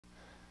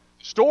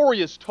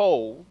Story is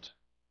told,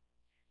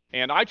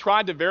 and I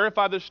tried to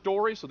verify this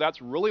story, so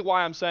that's really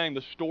why I'm saying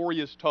the story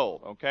is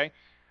told, okay?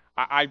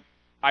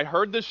 I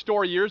heard this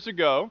story years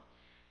ago,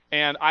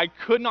 and I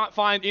could not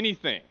find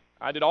anything.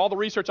 I did all the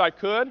research I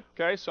could,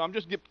 okay? So I'm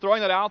just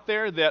throwing that out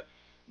there that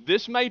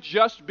this may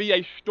just be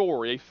a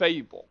story, a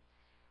fable.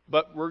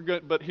 But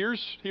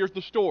here's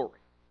the story.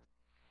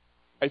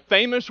 A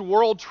famous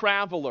world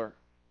traveler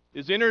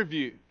is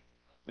interviewed.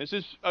 This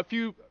is a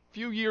few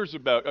years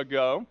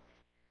ago.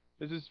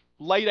 This is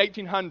late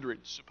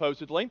 1800s,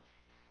 supposedly.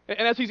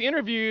 And as he's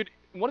interviewed,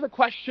 one of the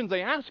questions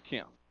they ask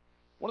him,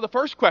 one of the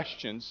first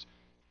questions,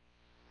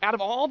 out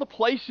of all the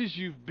places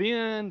you've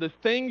been, the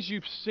things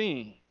you've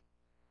seen,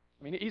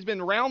 I mean, he's been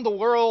around the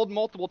world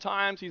multiple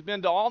times. He's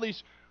been to all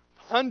these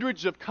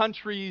hundreds of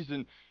countries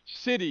and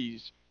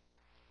cities.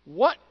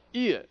 What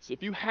is,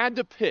 if you had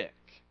to pick,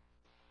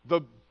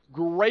 the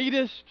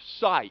greatest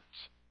sight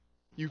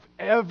you've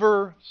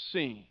ever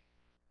seen?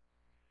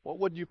 What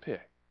would you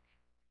pick?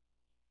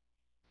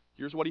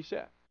 Here's what he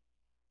said.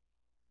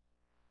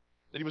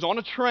 That he was on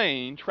a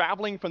train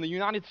traveling from the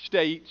United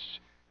States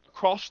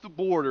across the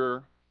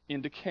border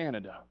into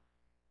Canada.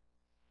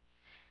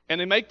 And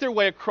they make their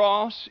way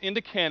across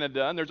into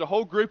Canada, and there's a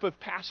whole group of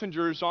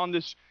passengers in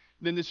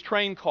this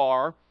train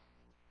car.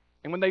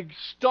 And when they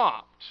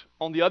stopped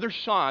on the other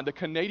side, the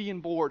Canadian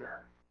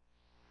border,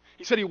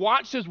 he said he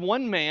watched as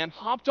one man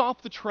hopped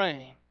off the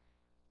train,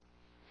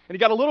 and he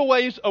got a little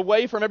ways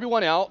away from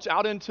everyone else,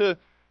 out into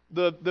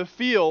the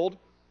field,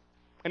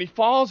 and he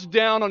falls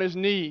down on his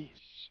knees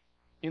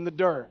in the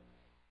dirt.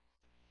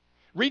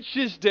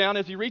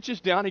 As he reaches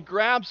down, he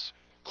grabs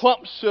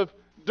clumps of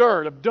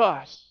dirt, of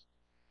dust,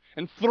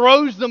 and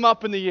throws them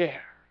up in the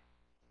air.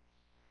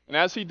 And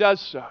as he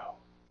does so,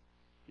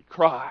 he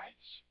cries,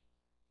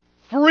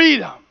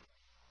 "Freedom!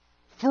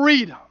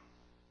 Freedom!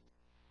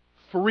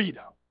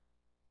 Freedom!"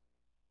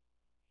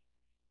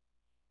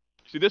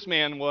 See, this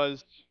man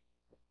was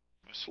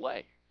a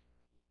slave.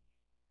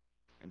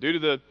 And due to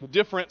the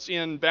difference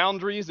in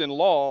boundaries and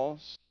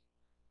laws,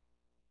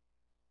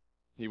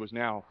 he was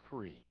now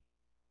free.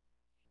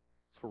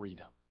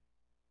 Freedom.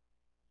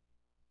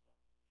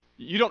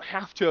 You don't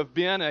have to have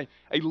been a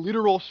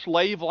literal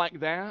slave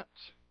like that,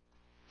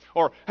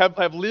 or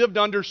have lived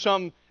under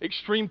some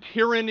extreme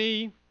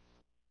tyranny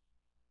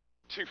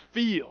to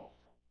feel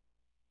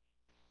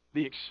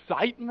the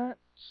excitement,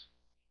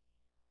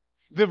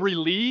 the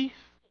relief,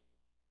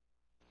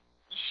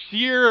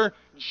 sheer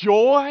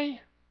joy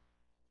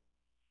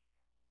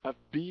of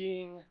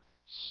being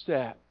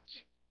set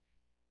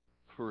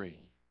free.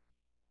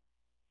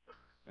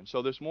 And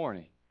so this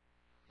morning,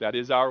 that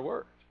is our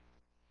word.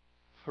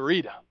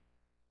 Freedom.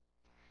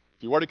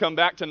 If you were to come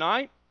back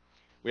tonight,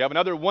 we have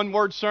another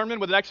one-word sermon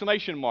with an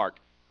exclamation mark.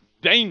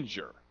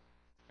 Danger.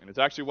 And it's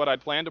actually what I'd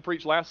planned to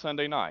preach last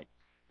Sunday night.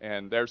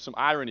 And there's some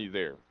irony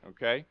there,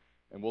 okay?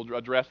 And we'll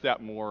address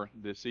that more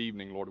this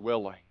evening, Lord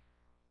willing.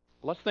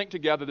 Let's think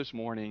together this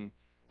morning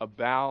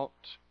about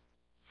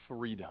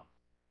freedom.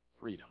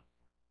 Freedom.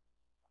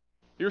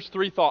 Here's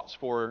three thoughts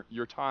for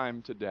your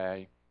time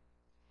today.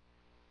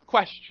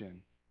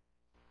 Question: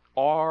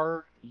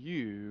 are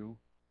you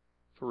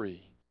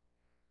free?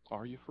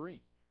 Are you free?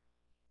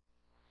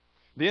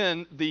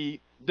 Then the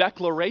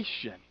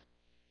declaration: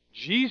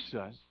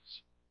 Jesus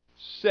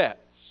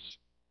sets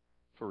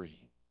free.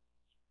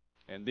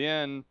 And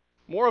then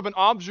more of an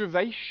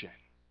observation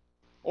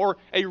or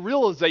a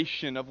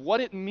realization of what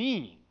it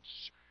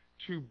means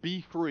to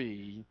be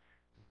free,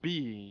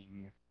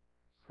 being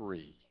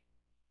free.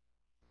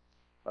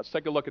 Let's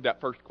take a look at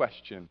that first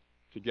question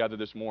together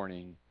this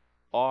morning.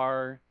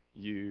 Are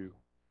you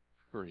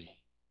free?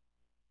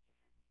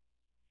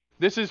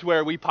 This is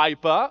where we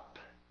pipe up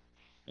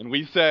and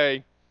we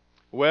say,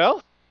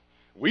 well,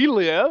 we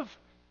live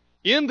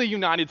in the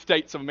United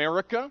States of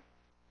America,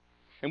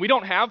 and we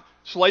don't have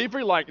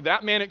slavery like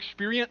that man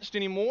experienced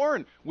anymore,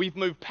 and we've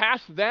moved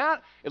past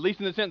that, at least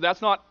in the sense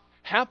that's not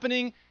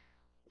happening.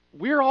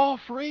 We're all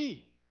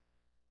free.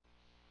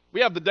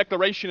 We have the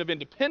Declaration of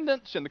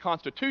Independence and the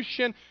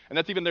Constitution, and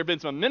that's even there have been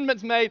some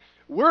amendments made.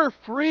 We're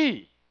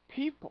free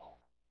people.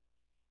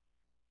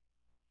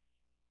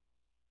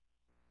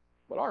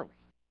 But are we?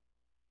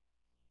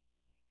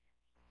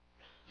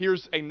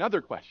 Here's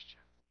another question.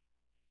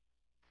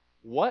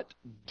 What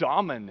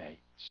dominates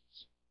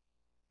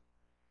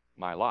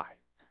my life?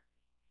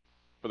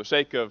 For the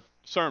sake of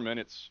sermon,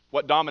 it's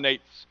what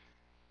dominates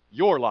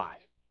your life,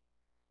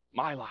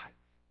 my life.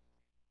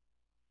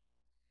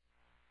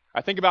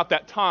 I think about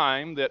that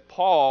time that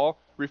Paul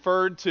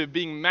referred to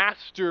being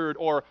mastered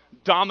or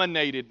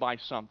dominated by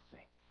something.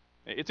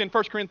 It's in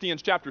 1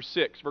 Corinthians chapter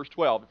 6, verse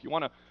 12, if you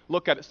want to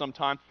look at it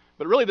sometime.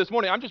 But really this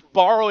morning, I'm just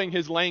borrowing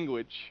his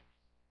language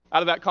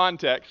out of that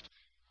context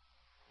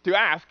to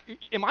ask,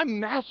 am I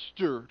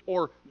mastered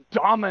or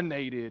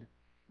dominated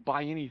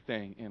by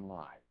anything in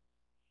life?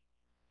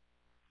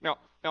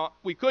 Now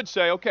we could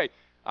say, okay,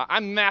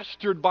 I'm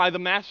mastered by the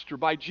Master,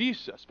 by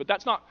Jesus. But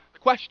that's not the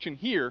question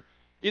here.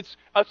 It's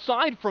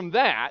aside from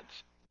that,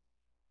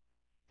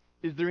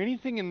 is there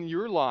anything in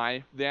your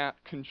life that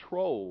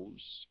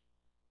controls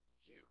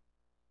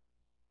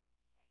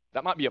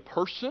That might be a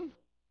person.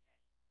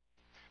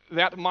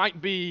 That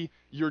might be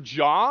your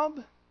job.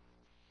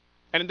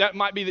 And that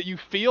might be that you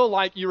feel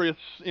like you're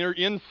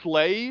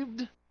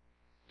enslaved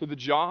to the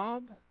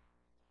job.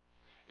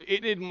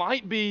 It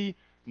might be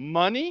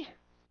money.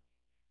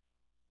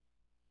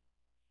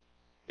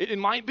 It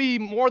might be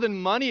more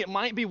than money. It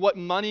might be what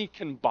money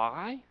can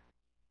buy.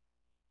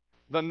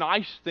 The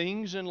nice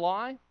things in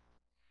life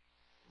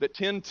that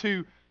tend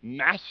to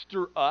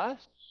master us.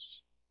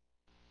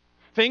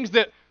 Things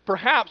that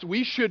perhaps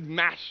we should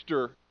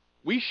master.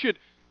 We should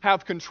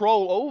have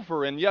control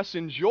over and, yes,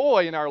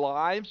 enjoy in our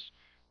lives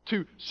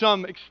to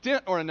some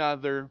extent or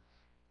another.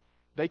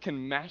 They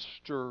can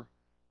master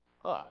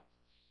us,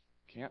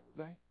 can't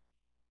they?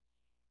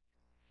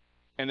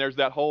 And there's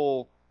that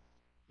whole,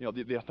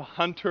 the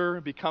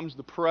hunter becomes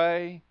the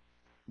prey,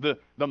 the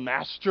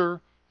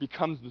master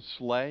becomes the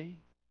slave.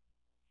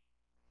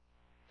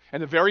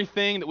 And the very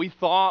thing that we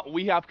thought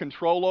we have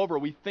control over,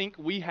 we think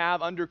we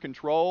have under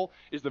control,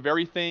 is the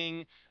very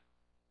thing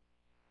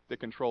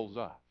that controls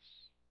us.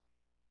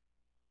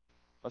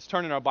 Let's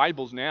turn in our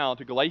Bibles now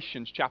to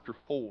Galatians chapter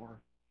 4.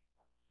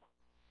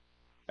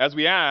 As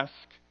we ask,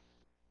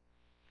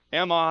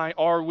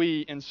 are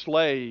we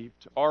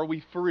enslaved? Are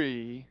we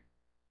free?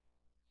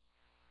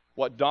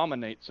 What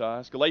dominates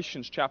us?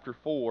 Galatians chapter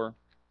 4,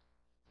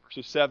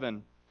 verses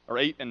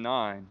 8 and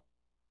 9.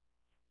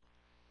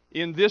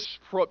 In this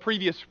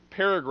previous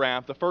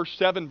paragraph, the first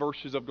 7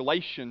 verses of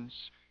Galatians,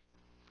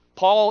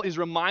 Paul is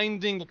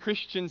reminding the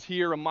Christians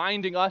here,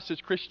 reminding us as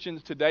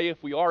Christians today,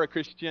 if we are a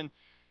Christian,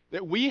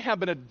 that we have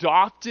been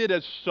adopted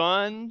as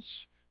sons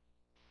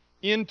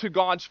into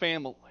God's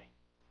family.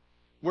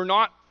 We're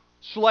not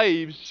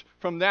slaves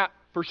from that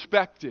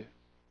perspective.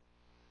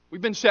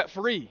 We've been set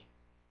free.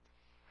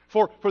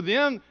 For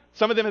them,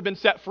 some of them have been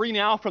set free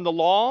now from the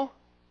law.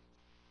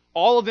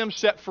 All of them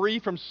set free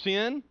from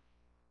sin.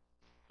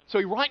 So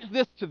he writes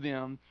this to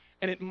them,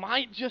 and it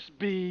might just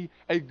be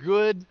a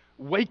good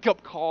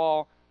wake-up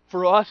call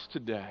for us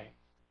today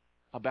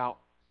about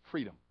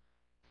freedom.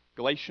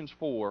 Galatians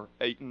 4,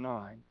 8 and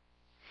 9.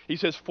 He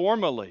says,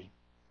 "Formerly,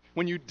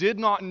 when you did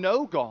not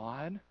know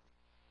God,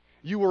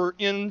 you were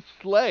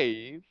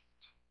enslaved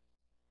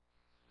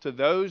to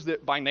those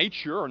that by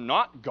nature are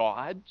not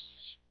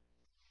God's.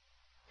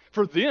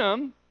 For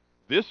them,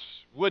 this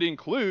would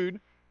include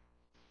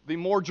the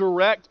more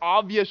direct,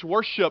 obvious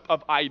worship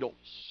of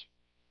idols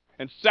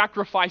and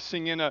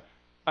sacrificing in an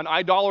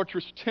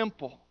idolatrous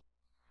temple.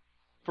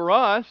 For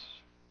us,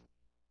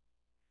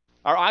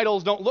 our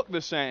idols don't look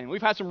the same.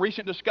 We've had some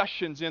recent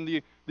discussions in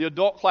the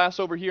adult class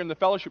over here in the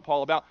fellowship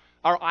hall about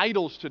our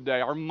idols today,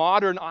 our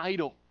modern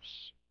idols.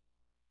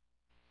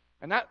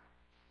 And that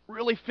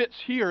really fits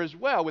here as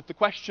well with the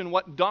question,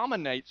 what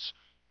dominates?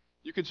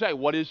 You could say,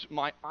 what is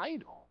my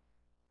idol?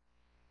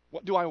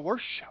 What do I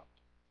worship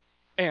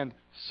and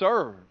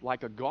serve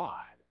like a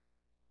God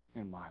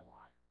in my life?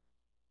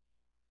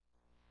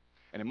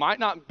 And it might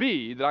not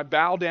be that I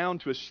bow down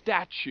to a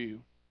statue.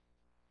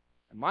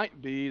 It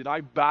might be that I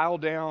bow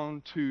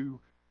down to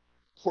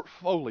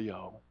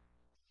portfolio.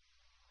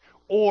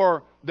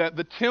 Or that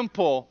the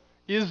temple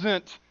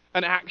isn't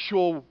an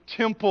actual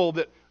temple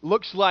that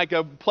looks like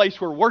a place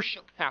where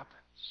worship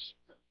happens.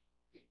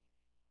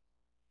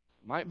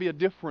 It might be a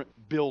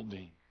different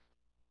building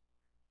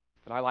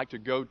that I like to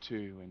go to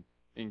and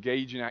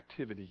engage in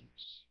activities.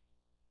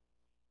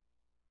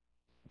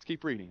 Let's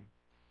keep reading.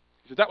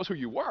 Because that was who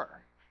you were.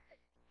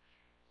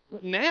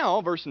 But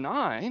now, verse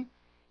 9,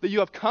 that you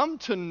have come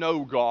to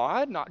know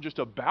God, not just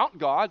about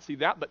God, see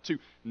that, but to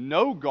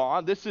know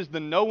God. This is the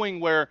knowing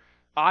where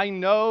I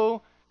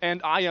know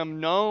and I am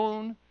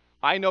known.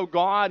 I know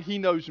God, He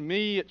knows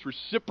me. It's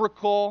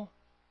reciprocal.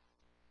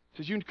 It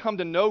says you come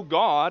to know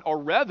God, or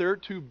rather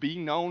to be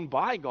known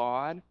by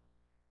God.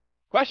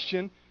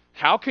 Question,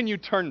 how can you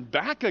turn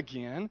back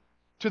again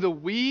to the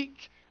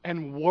weak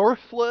and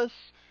worthless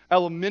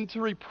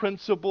elementary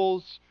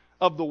principles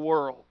of the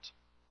world,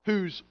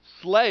 whose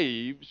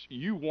slaves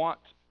you want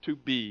to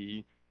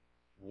be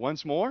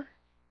once more?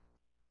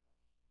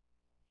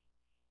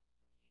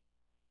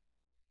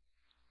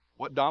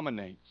 What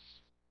dominates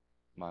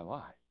my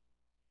life?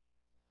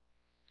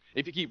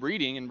 If you keep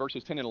reading in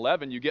verses 10 and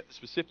 11, you get the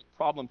specific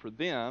problem for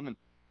them. And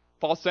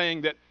Paul's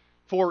saying that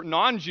for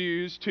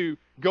non-Jews to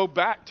go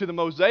back to the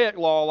Mosaic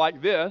law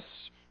like this,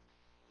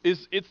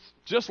 it's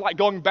just like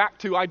going back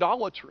to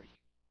idolatry.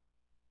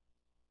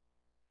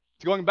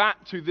 It's going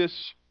back to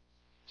this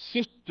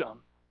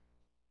system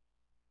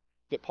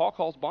that Paul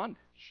calls bondage.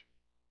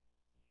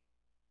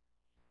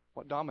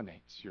 What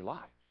dominates your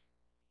life?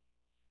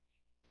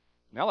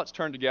 Now let's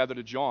turn together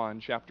to John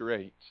chapter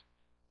 8.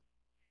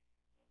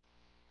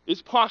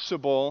 It's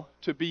possible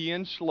to be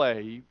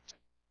enslaved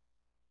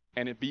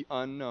and it be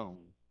unknown.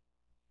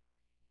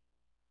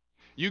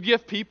 You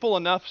give people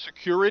enough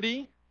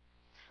security,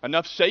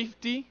 enough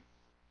safety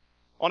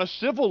on a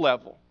civil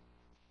level,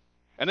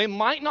 and they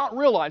might not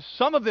realize,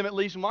 some of them at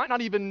least might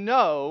not even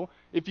know,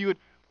 if you would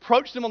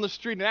approach them on the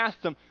street and ask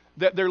them,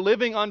 that they're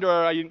living under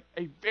a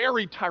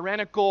very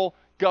tyrannical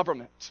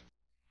government.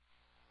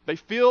 They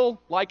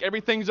feel like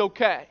everything's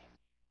okay.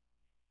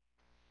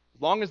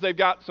 As long as they've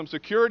got some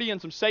security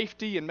and some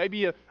safety and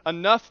maybe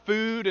enough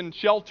food and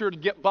shelter to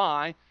get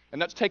by,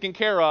 and that's taken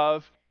care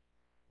of,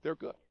 they're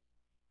good.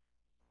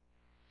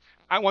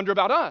 I wonder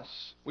about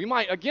us. We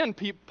might, again,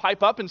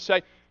 pipe up and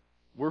say,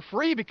 we're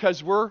free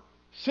because we're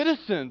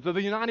citizens of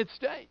the United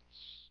States.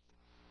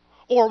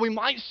 Or we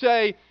might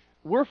say,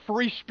 we're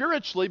free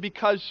spiritually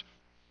because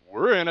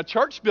we're in a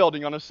church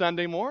building on a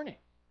Sunday morning.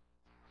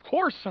 Of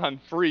course I'm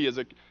free as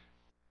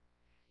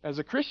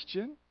a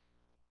Christian.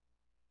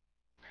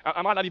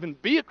 I might not even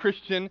be a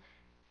Christian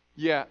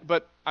yet,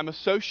 but I'm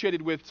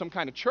associated with some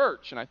kind of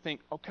church, and I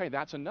think, okay,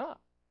 that's enough.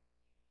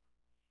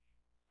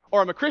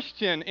 Or I'm a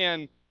Christian,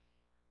 and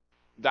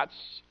that's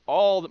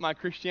all that my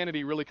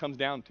Christianity really comes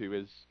down to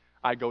is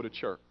I go to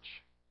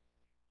church.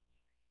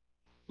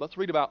 Let's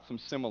read about some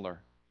similar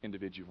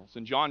individuals.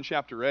 In John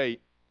chapter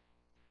 8,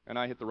 and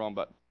I hit the wrong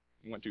button.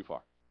 I went too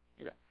far.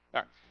 Okay.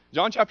 All right.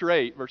 John chapter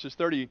 8, verses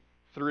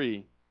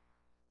 33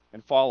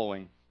 and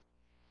following.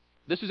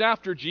 This is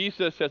after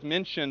Jesus has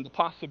mentioned the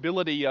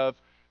possibility of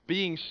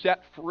being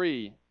set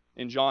free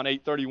in John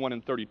 8, 31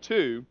 and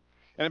 32.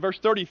 And in verse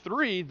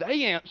 33,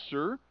 they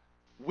answer,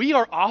 "We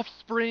are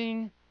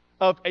offspring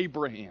of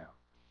Abraham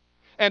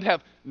and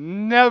have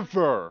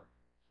never,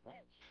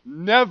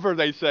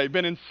 they say,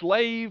 been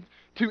enslaved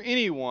to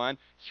anyone.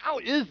 How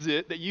is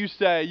it that you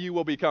say you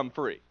will become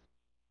free?"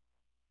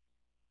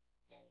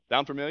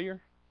 Sound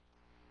familiar?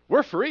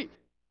 We're free.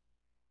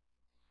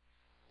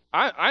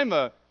 I'm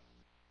a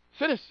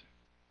citizen.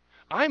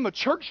 I'm a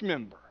church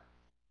member.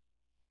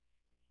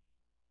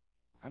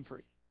 I'm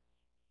free.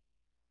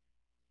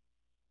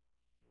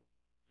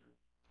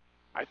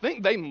 I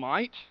think they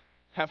might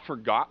have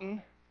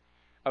forgotten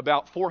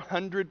about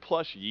 400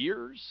 plus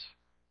years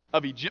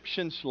of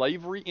Egyptian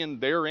slavery in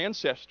their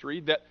ancestry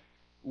that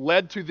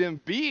led to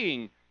them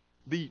being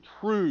the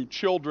true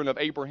children of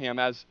Abraham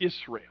as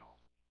Israel.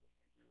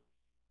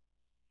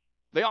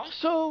 They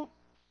also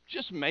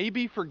just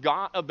maybe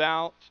forgot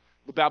about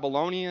the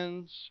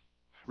Babylonians,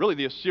 really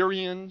the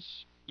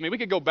Assyrians. I mean, we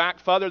could go back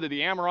further to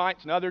the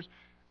Amorites and others.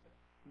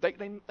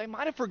 They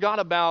might have forgot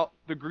about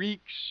the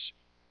Greeks.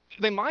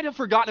 They might have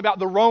forgotten about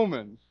the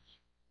Romans.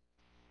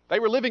 They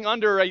were living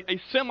under a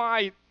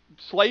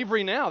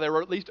semi-slavery now. They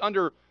were at least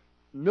under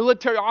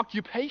military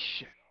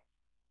occupation.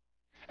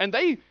 And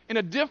they, in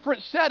a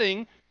different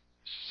setting,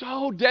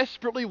 so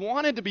desperately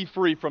wanted to be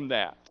free from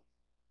that.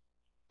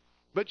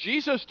 But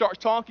Jesus starts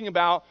talking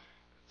about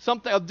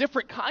something, a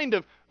different kind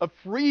of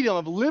freedom,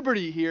 of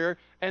liberty here,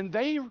 and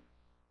they're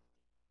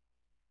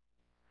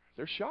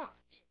shocked.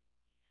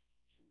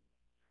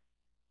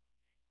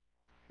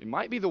 It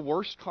might be the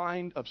worst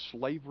kind of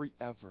slavery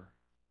ever.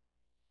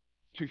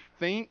 To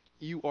think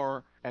you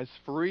are as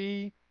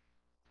free,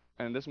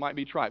 and this might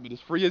be trite, but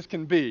as free as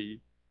can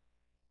be,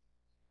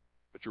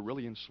 but you're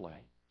really enslaved.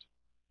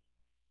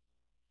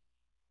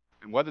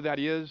 And whether that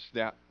is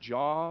that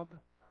job,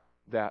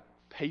 that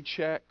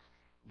paycheck,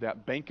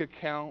 that bank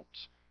account,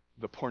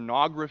 the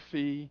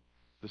pornography,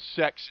 the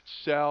sex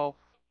itself,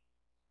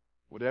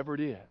 whatever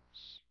it is.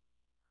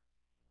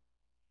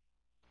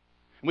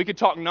 And we could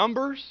talk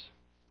numbers.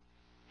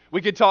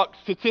 We could talk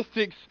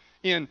statistics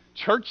in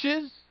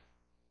churches.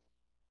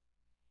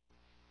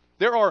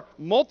 There are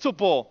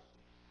multiple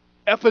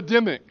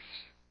epidemics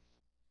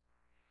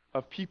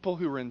of people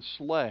who are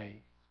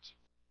enslaved,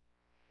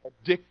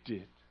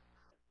 addicted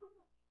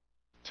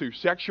to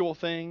sexual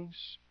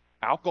things,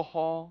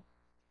 alcohol,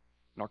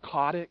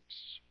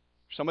 narcotics.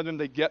 Some of them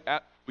we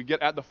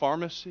get at the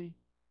pharmacy.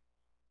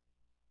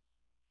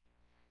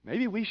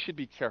 Maybe we should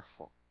be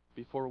careful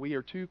before we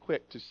are too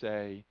quick to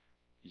say,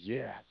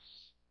 "Yes,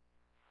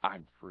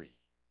 I'm free."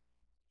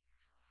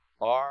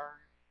 Are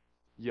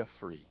you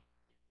free?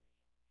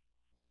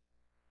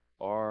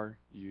 Are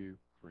you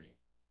free?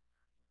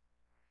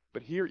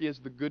 But here is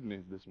the good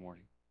news this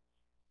morning.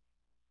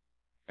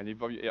 And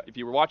if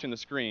you were watching the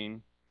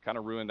screen, kind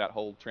of ruined that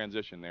whole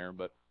transition there,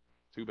 but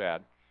too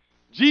bad.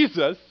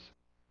 Jesus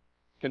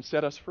can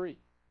set us free.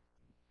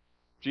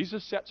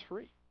 Jesus sets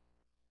free.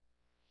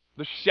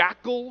 The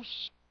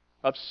shackles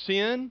of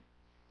sin,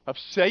 of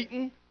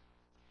Satan,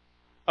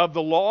 of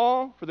the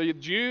law for the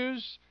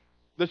Jews,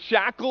 the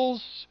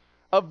shackles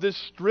of this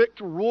strict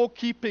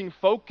rule-keeping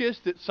focus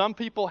that some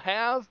people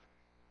have,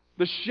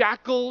 the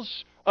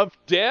shackles of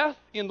death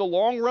in the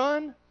long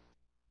run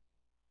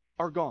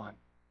are gone.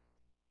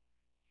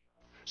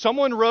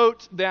 Someone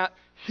wrote that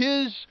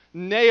his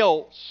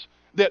nails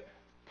that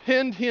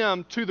pinned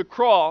him to the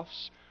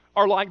cross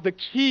are like the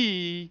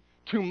key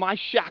to my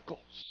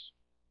shackles.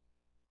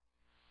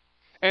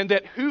 And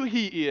that who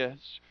he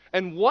is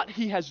and what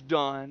he has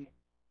done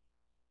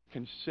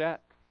can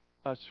set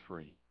us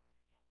free.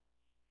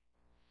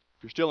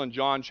 If you're still in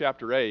John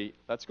chapter 8,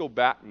 let's go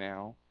back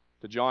now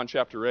to John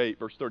chapter 8,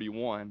 verse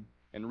 31,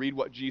 and read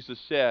what Jesus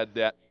said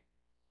that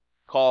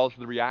caused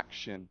the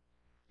reaction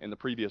in the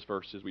previous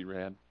verses we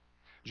read.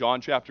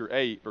 John chapter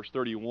 8, verse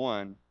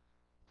 31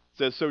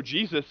 says, "So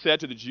Jesus said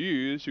to the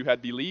Jews who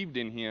had believed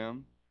in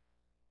him,"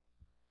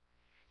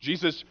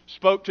 Jesus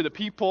spoke to the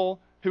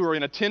people who are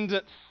in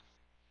attendance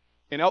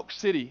in Elk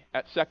City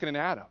at Second and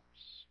Adams,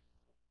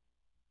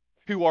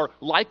 who are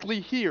likely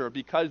here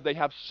because they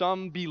have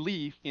some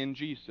belief in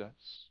Jesus.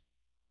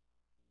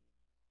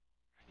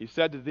 He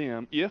said to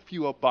them, if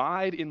you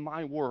abide in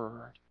my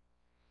word,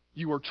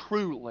 you are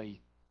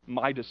truly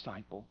my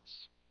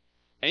disciples,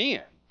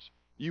 and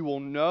you will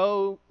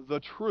know the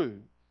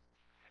truth,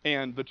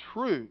 and the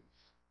truth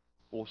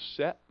will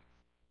set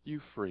you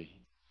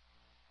free.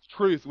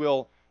 Truth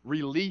will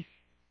release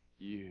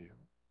you.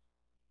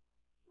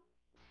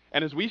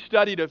 And as we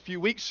studied a few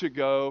weeks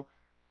ago,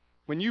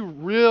 when you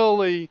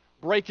really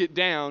break it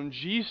down,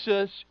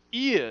 Jesus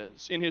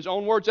is, in his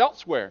own words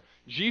elsewhere,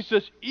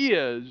 Jesus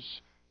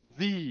is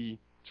the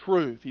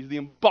truth. He's the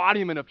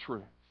embodiment of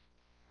truth.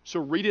 So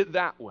read it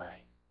that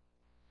way.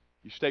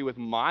 You stay with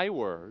my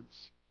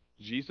words,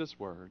 Jesus'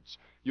 words.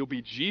 You'll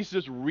be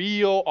Jesus'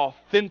 real,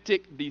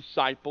 authentic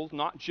disciples,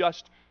 not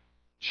just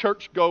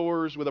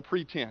churchgoers with a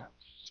pretense.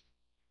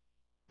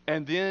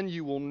 And then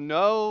you will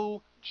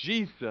know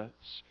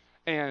Jesus,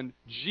 and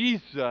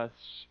Jesus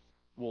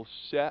will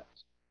set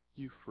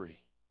you free.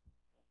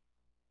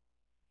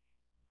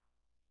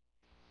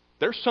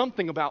 There's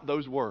something about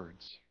those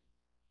words.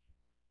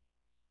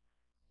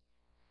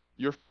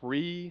 You're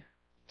free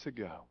to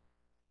go.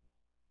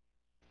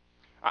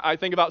 I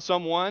think about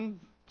someone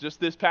just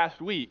this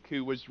past week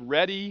who was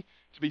ready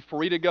to be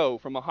free to go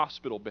from a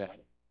hospital bed.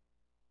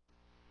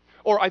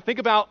 Or I think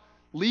about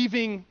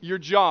leaving your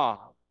job.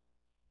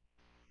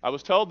 I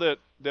was told that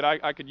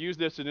I could use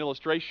this as an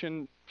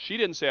illustration. She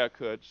didn't say I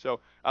could, so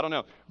I don't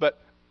know.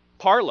 But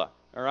Carla,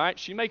 all right,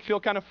 she may feel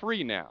kind of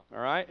free now, all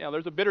right? Now,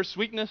 there's a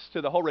bittersweetness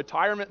to the whole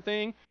retirement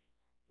thing.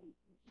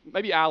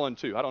 Maybe Alan,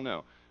 too. I don't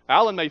know.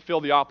 Alan may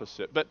feel the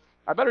opposite. But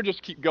I better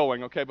just keep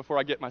going, okay, before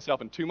I get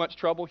myself in too much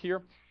trouble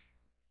here.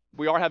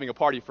 We are having a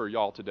party for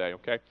y'all today,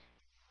 okay?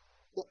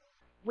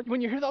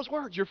 When you hear those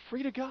words, you're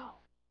free to go.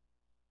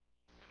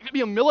 It could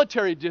be a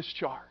military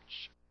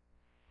discharge.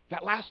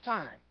 That last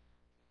time.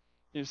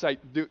 You say,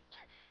 is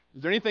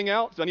there anything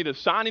else? Do I need to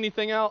sign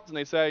anything else? And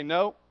they say,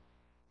 no,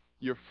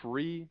 you're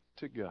free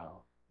to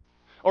go.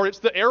 Or it's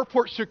the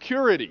airport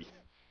security.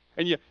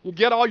 And you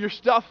get all your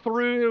stuff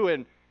through,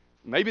 and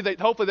maybe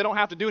hopefully they don't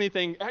have to do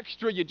anything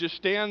extra. You just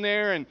stand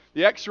there and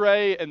the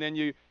x-ray, and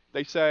then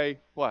they say,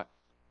 what?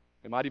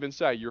 They might even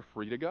say, you're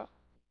free to go.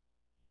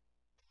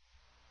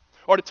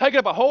 Or to take it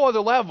up a whole other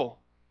level,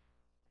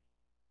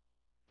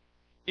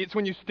 it's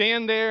when you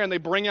stand there and they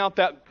bring out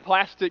that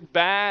plastic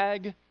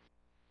bag.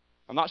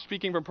 I'm not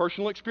speaking from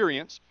personal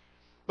experience,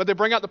 but they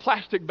bring out the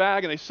plastic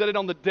bag and they set it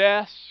on the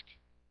desk.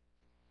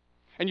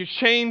 And you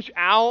change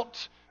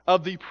out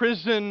of the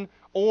prison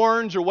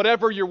orange or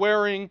whatever you're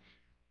wearing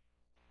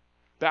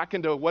back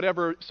into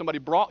whatever somebody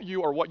brought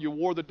you or what you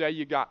wore the day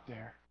you got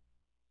there.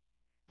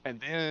 And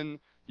then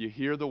you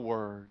hear the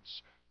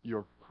words,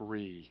 you're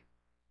free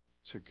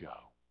to go.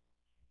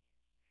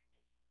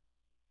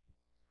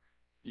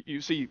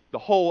 You see, the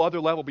whole other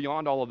level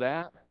beyond all of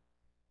that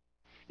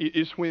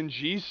is when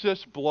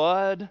Jesus'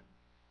 blood,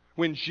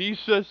 when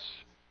Jesus,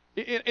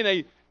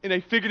 in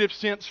a figurative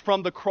sense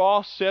from the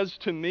cross, says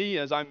to me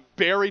as I'm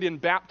buried in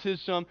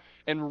baptism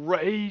and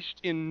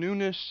raised in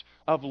newness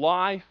of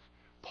life,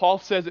 Paul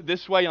says it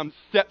this way, I'm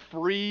set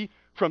free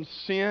from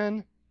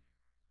sin.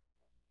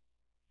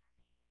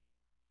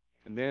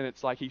 And then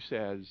it's like he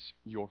says,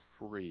 you're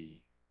free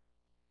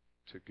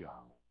to go.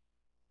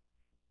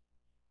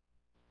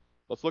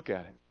 Let's look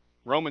at it.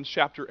 Romans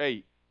chapter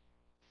 8.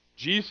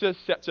 Jesus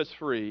sets us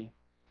free.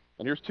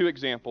 And here's two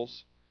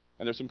examples.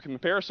 And there's some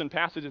comparison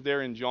passages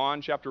there in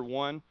John chapter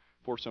 1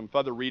 for some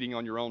further reading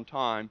on your own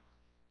time.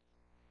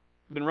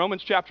 But in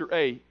Romans chapter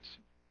 8,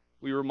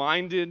 we're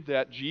reminded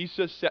that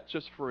Jesus sets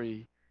us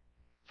free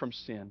from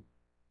sin.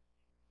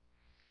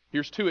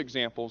 Here's two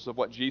examples of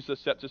what Jesus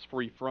sets us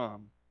free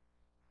from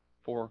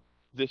for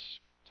this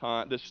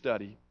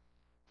study.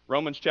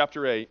 Romans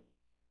chapter 8,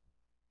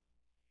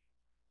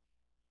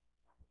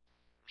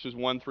 verses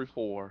 1 through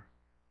 4.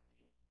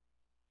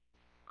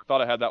 I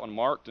thought I had that one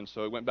marked, and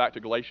so I went back to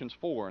Galatians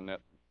 4, and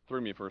that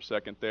threw me for a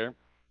second there.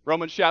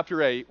 Romans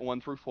chapter 8,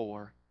 1 through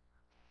 4.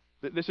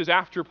 This is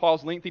after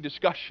Paul's lengthy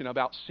discussion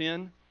about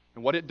sin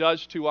and what it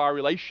does to our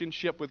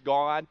relationship with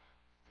God.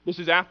 This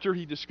is after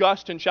he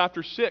discussed in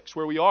chapter 6,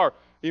 where we are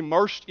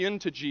immersed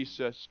into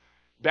Jesus,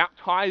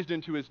 baptized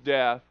into his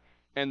death,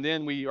 and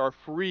then we are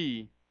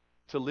free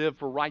to live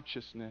for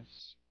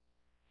righteousness.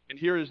 And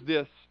here is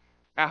this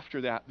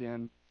after that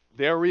then.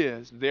 There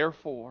is,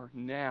 therefore,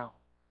 now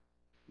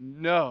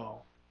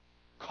no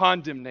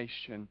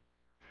condemnation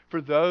for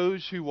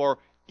those who are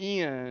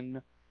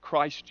in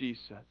Christ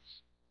Jesus.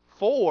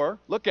 For,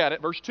 look at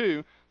it, verse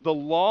 2, the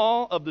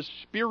law of the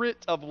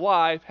Spirit of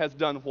life has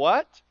done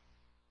what?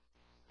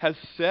 Has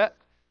set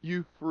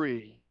you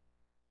free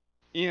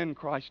in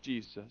Christ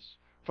Jesus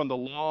from the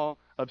law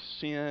of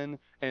sin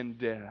and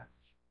death.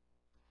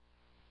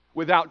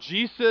 Without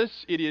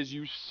Jesus, it is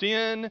you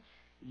sin,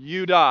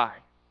 you die.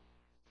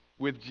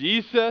 With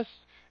Jesus,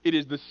 it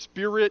is the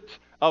Spirit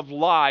of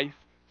life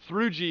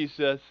through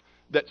Jesus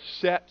that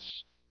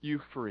sets you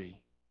free.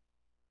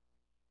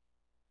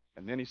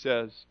 And then he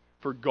says,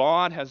 for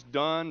God has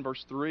done,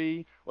 verse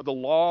 3, what the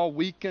law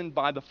weakened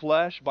by the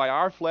flesh, by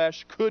our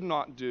flesh, could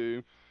not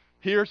do.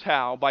 Here's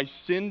how: by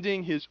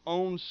sending his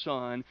own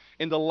Son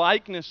in the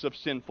likeness of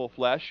sinful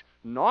flesh,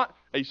 not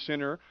a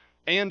sinner,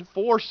 and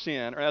for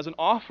sin, or as an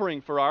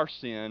offering for our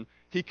sin,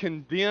 he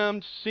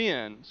condemned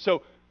sin.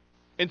 So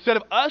instead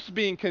of us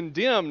being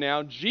condemned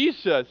now,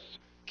 Jesus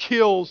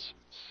kills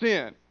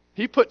sin.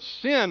 He puts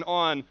sin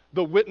on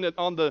the witness,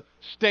 on the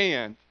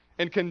stand,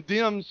 and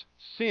condemns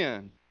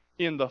sin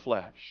in the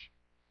flesh.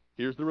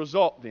 Here's the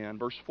result then,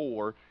 verse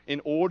 4,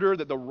 in order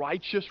that the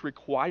righteous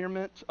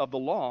requirements of the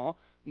law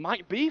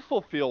might be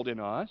fulfilled in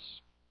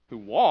us who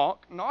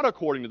walk not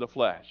according to the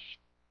flesh,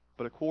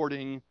 but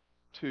according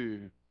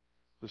to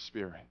the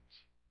Spirit.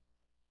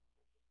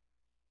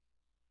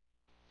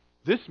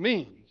 This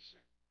means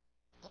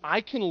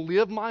I can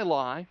live my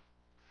life,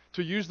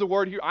 to use the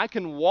word here, I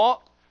can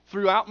walk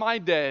throughout my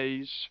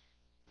days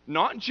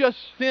not just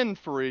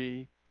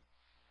sin-free,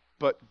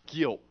 but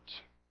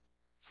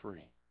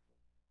guilt-free.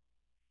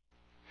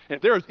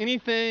 If there is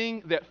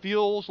anything that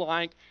feels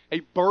like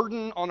a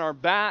burden on our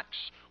backs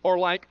or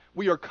like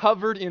we are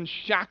covered in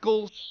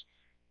shackles,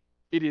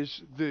 it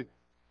is the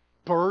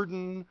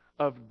burden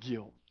of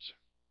guilt.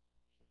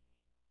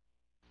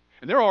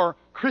 And there are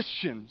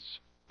Christians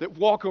that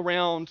walk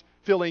around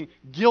feeling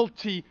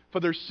guilty for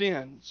their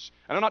sins.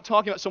 And I'm not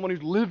talking about someone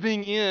who's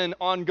living in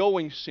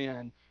ongoing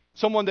sin.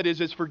 Someone that is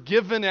as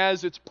forgiven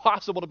as it's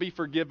possible to be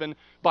forgiven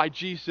by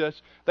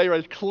Jesus. They are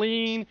as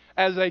clean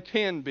as they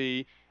can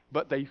be,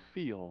 but they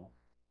feel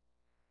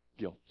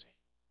guilty.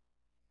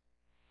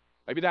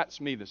 Maybe that's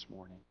me this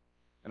morning.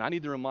 And I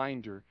need the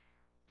reminder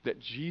that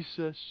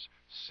Jesus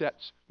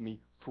sets me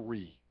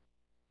free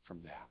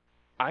from that.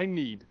 I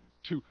need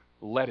to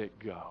let it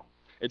go.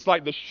 It's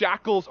like the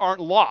shackles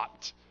aren't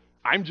locked.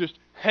 I'm just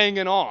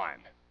hanging on.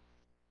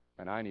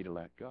 And I need to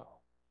let go.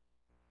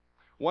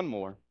 One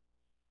more.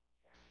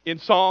 In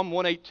Psalm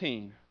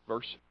 118,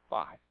 verse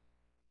 5.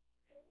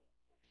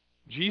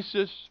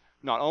 Jesus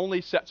not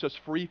only sets us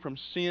free from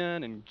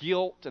sin and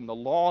guilt and the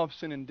law of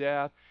sin and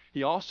death,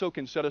 he also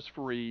can set us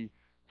free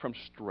from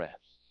stress.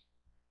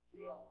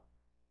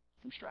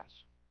 From stress.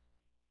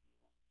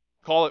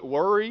 Call it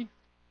worry,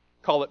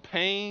 call it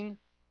pain.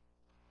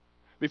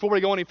 Before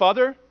we go any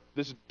further,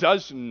 this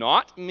does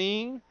not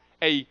mean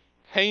a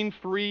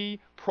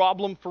pain-free,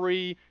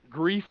 problem-free,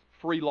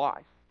 grief-free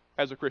life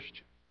as a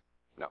Christian.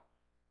 No.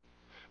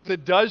 But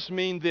it does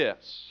mean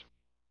this.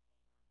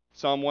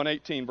 Psalm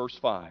 118, verse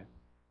 5.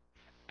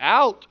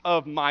 Out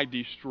of my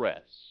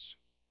distress,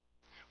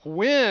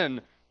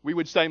 when, we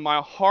would say,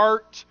 my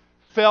heart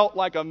felt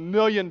like a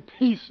million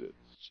pieces,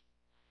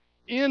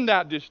 in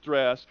that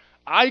distress,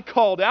 I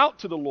called out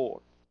to the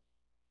Lord.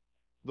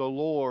 The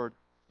Lord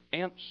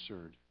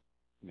answered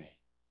me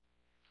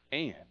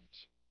and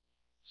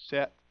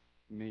set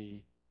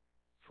me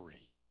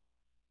free.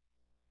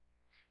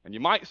 And you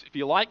might, if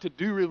you like to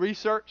do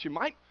research, you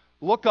might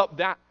look up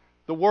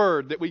the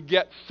word that we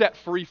get set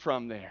free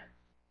from there.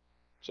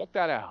 Check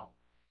that out.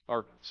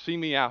 Or see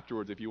me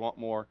afterwards if you want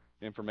more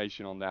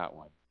information on that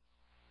one.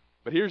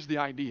 But here's the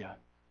idea,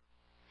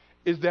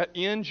 is that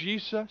in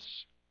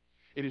Jesus,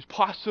 it is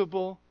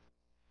possible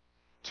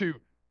to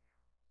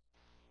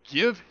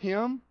give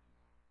him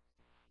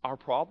our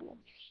problems.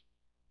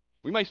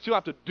 We may still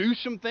have to do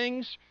some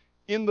things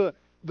in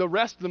the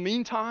rest of the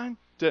meantime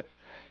to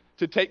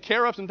take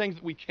care of some things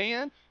that we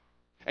can.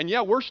 And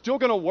yeah, we're still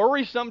going to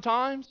worry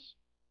sometimes,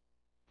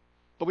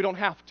 but we don't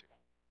have to.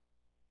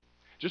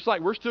 Just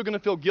like we're still going to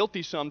feel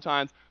guilty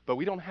sometimes, but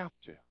we don't have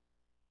to.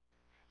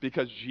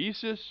 Because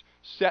Jesus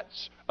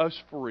sets us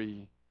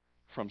free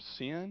from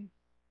sin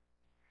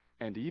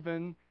and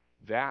even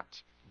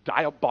that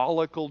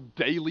diabolical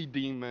daily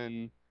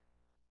demon,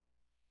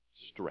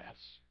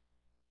 stress.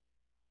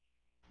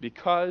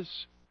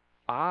 Because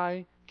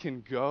I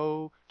can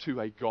go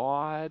to a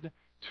God,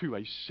 to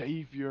a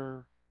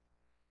Savior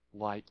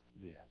like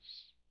this,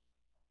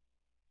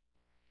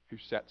 who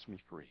sets me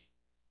free.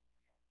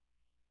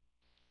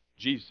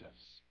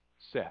 Jesus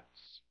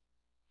sets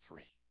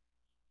free.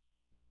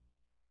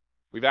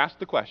 We've asked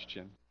the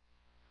question,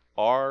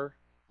 are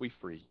we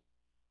free?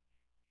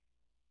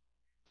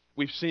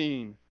 We've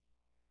seen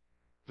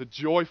the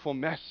joyful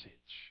message.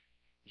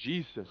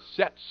 Jesus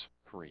sets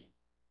free.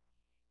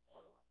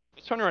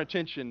 Let's turn our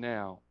attention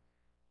now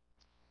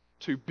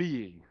to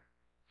being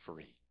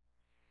free.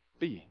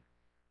 Being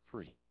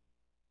free.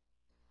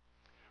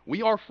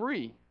 We are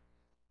free,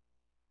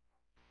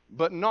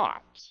 but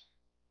not.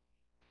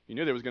 You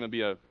knew there was going to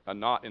be a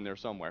not in there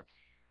somewhere.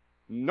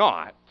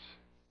 Not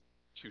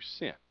to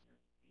sin.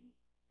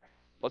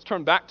 Let's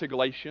turn back to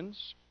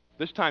Galatians,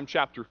 this time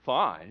chapter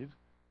 5,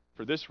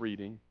 for this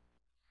reading.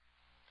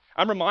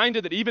 I'm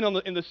reminded that even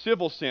in the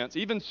civil sense,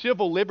 even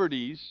civil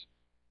liberties,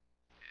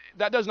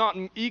 that does not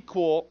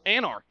equal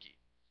anarchy.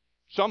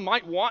 Some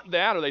might want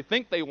that, or they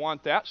think they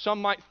want that.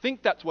 Some might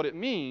think that's what it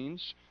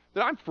means,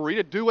 that I'm free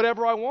to do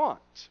whatever I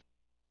want.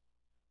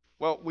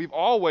 Well, we've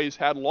always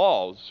had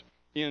laws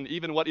in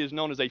even what is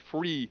known as a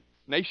free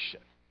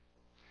nation.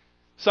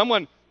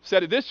 Someone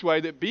said it this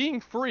way, that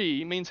being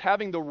free means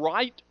having the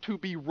right to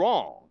be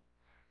wrong,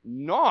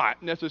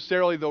 not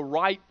necessarily the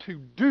right to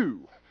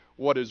do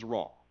what is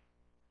wrong.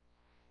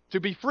 To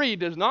be free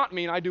does not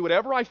mean I do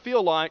whatever I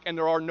feel like and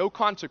there are no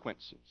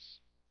consequences.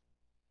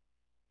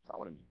 That's not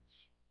what it means.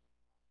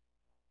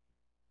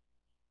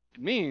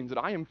 It means that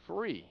I am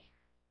free.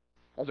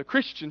 As a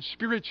Christian,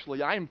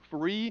 spiritually, I am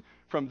free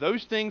from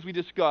those things we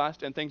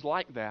discussed and things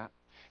like that.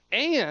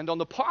 And on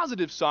the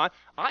positive side,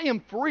 I am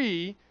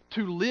free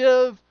to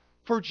live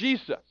for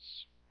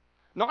Jesus.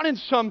 Not in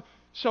some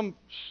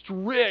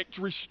strict,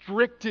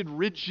 restricted,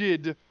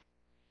 rigid,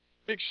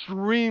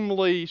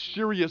 extremely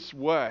serious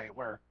way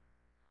where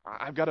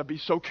I've got to be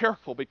so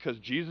careful because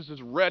Jesus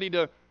is ready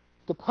to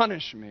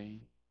punish me.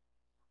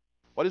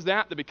 What is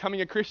that? That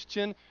becoming a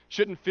Christian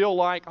shouldn't feel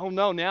like, oh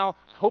no, now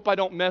hope I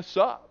don't mess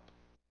up.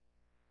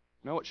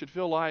 No, it should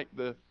feel like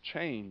the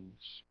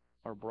chains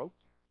are broken.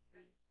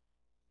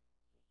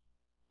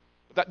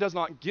 But that does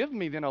not give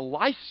me then a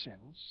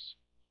license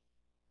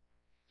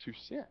to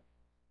sin.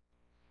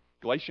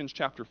 Galatians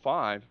chapter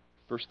 5,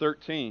 verse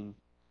 13,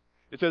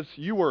 it says,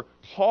 you were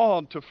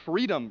called to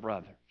freedom,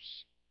 brothers.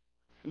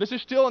 And this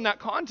is still in that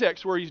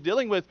context where he's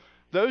dealing with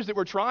those that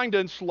were trying to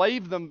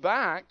enslave them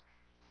back.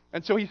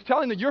 And so he's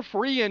telling them, you're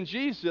free in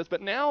Jesus,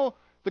 but now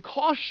the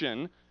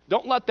caution,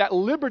 don't let that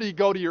liberty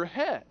go to your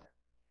head.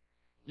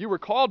 You were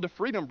called to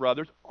freedom,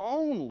 brothers,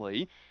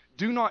 only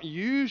do not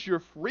use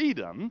your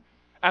freedom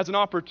as an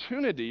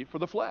opportunity for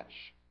the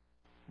flesh,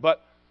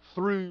 but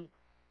through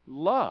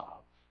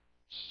love,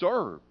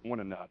 serve one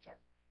another.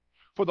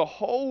 For the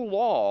whole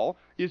law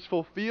is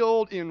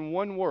fulfilled in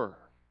one word.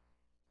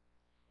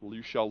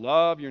 You shall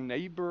love your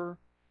neighbor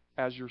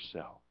as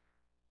yourself.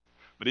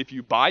 But if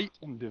you bite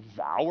and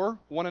devour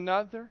one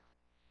another,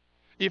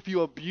 if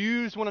you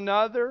abuse one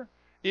another,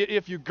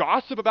 if you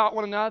gossip about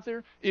one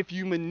another, if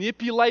you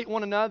manipulate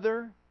one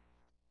another,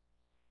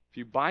 if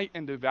you bite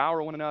and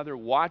devour one another,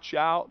 watch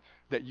out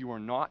that you are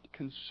not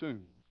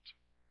consumed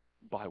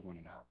by one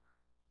another.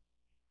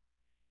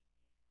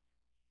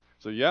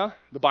 So yeah,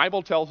 the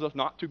Bible tells us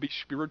not to be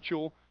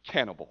spiritual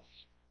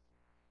cannibals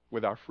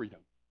with our freedom.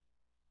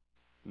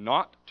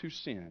 Not to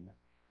sin,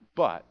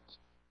 but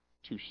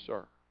to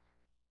serve.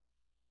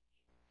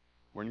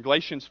 We're in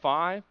Galatians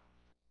 5.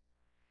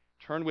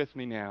 Turn with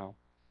me now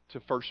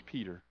to 1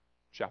 Peter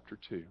chapter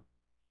 2.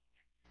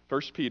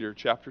 1 Peter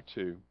chapter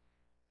 2.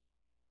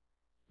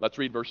 Let's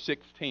read verse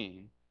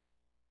 16.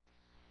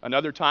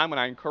 Another time when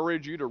I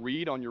encourage you to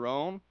read on your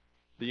own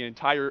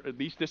at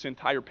least this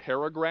entire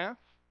paragraph.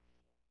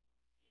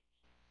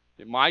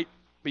 It might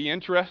be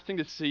interesting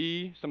to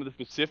see some of the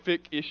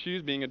specific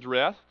issues being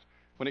addressed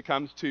when it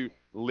comes to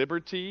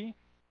liberty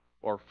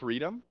or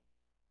freedom.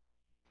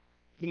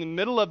 In the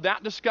middle of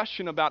that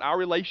discussion about our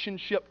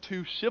relationship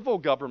to civil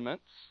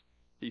governments,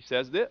 he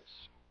says this.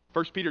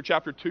 1 Peter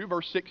chapter 2,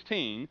 verse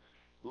 16,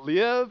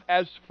 live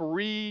as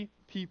free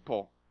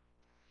people,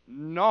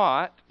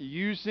 not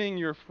using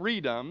your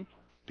freedom.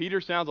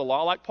 Peter sounds a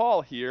lot like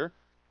Paul here.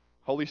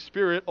 Holy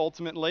Spirit,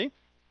 ultimately.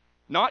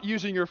 Not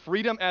using your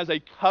freedom as a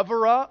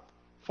cover-up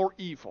for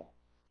evil.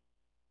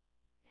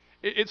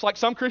 It's like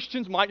some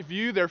Christians might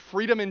view their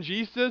freedom in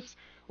Jesus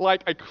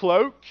like a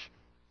cloak,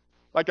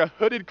 like a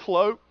hooded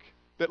cloak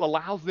that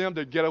allows them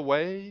to get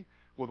away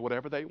with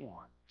whatever they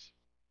want.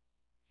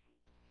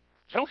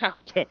 I don't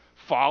have to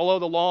follow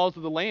the laws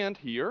of the land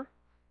here,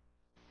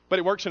 but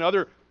it works in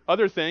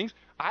other things.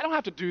 I don't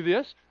have to do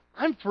this.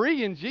 I'm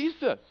free in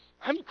Jesus.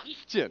 I'm a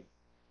Christian.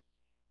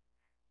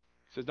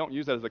 He says don't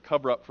use that as a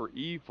cover-up for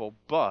evil,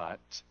 but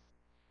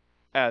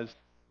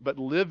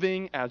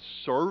living as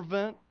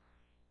servant.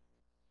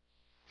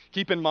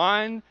 Keep in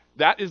mind,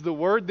 that is the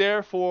word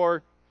there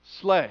for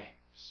slaves.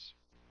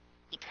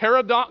 The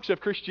paradox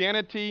of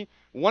Christianity,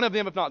 one of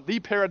them, if not the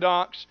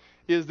paradox,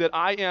 is that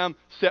I am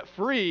set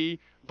free,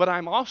 but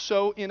I'm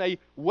also, in a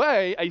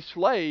way, a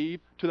slave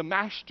to the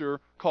master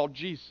called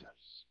Jesus.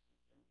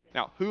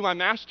 Now, who my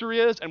master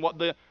is and what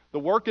the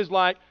work is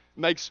like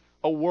makes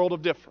a world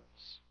of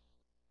difference.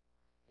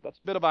 That's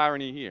a bit of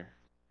irony here.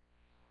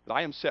 That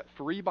I am set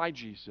free by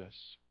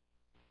Jesus,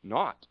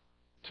 not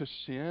to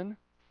sin,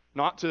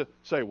 not to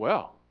say,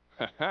 well,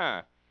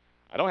 I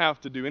don't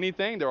have to do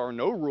anything. There are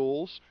no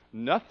rules,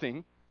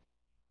 nothing.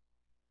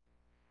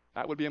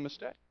 That would be a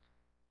mistake.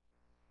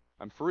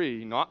 I'm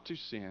free not to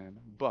sin,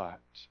 but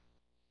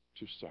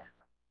to serve.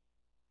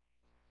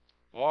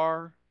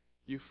 Are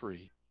you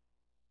free?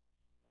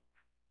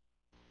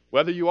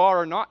 Whether you are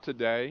or not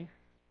today,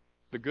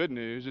 the good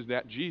news is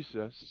that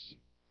Jesus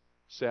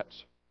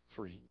sets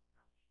free.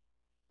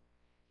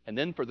 And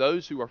then for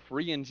those who are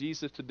free in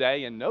Jesus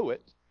today and know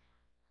it,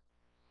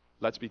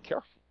 let's be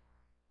careful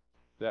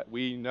that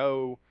we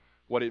know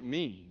what it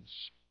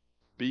means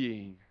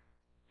being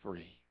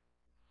free.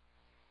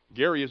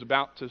 Gary is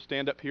about to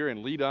stand up here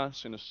and lead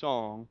us in a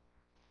song.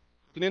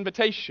 It's an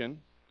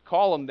invitation.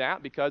 Call him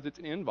that because it's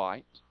an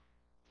invite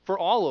for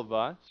all of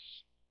us.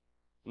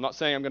 I'm not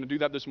saying I'm going to do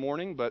that this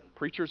morning, but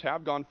preachers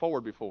have gone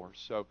forward before.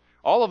 So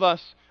all of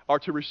us are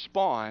to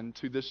respond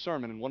to this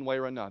sermon in one way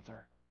or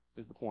another,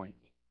 is the point.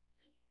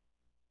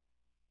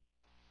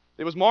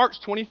 It was March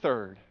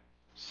 23rd,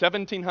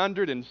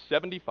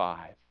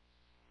 1775.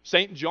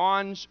 St.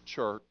 John's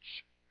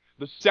Church,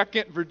 the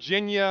Second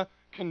Virginia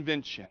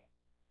Convention.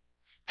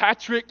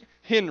 Patrick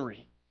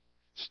Henry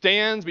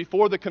stands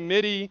before the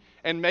committee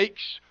and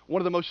makes one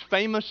of the most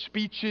famous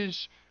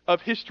speeches of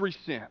history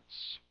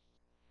since.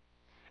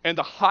 And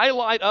the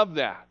highlight of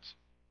that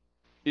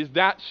is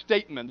that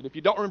statement that if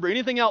you don't remember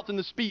anything else in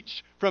the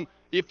speech from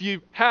if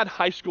you've had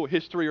high school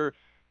history, or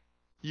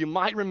you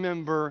might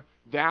remember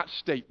that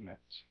statement,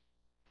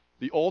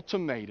 the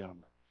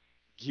ultimatum: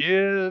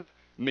 give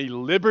me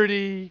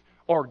liberty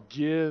or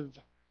give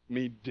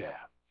me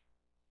death.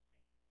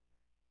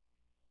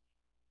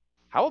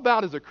 How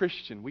about as a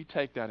Christian, we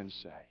take that and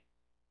say,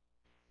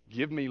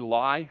 give me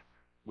life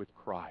with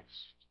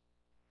Christ.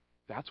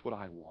 That's what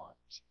I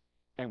want.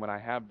 And when I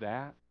have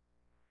that,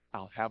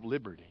 I'll have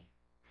liberty.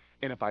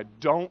 And if I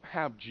don't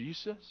have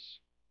Jesus,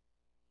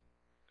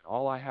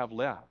 all I have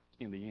left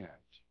in the end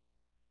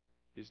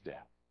is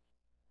death.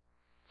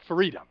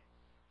 Freedom,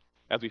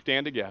 as we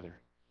stand together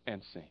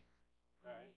and sing.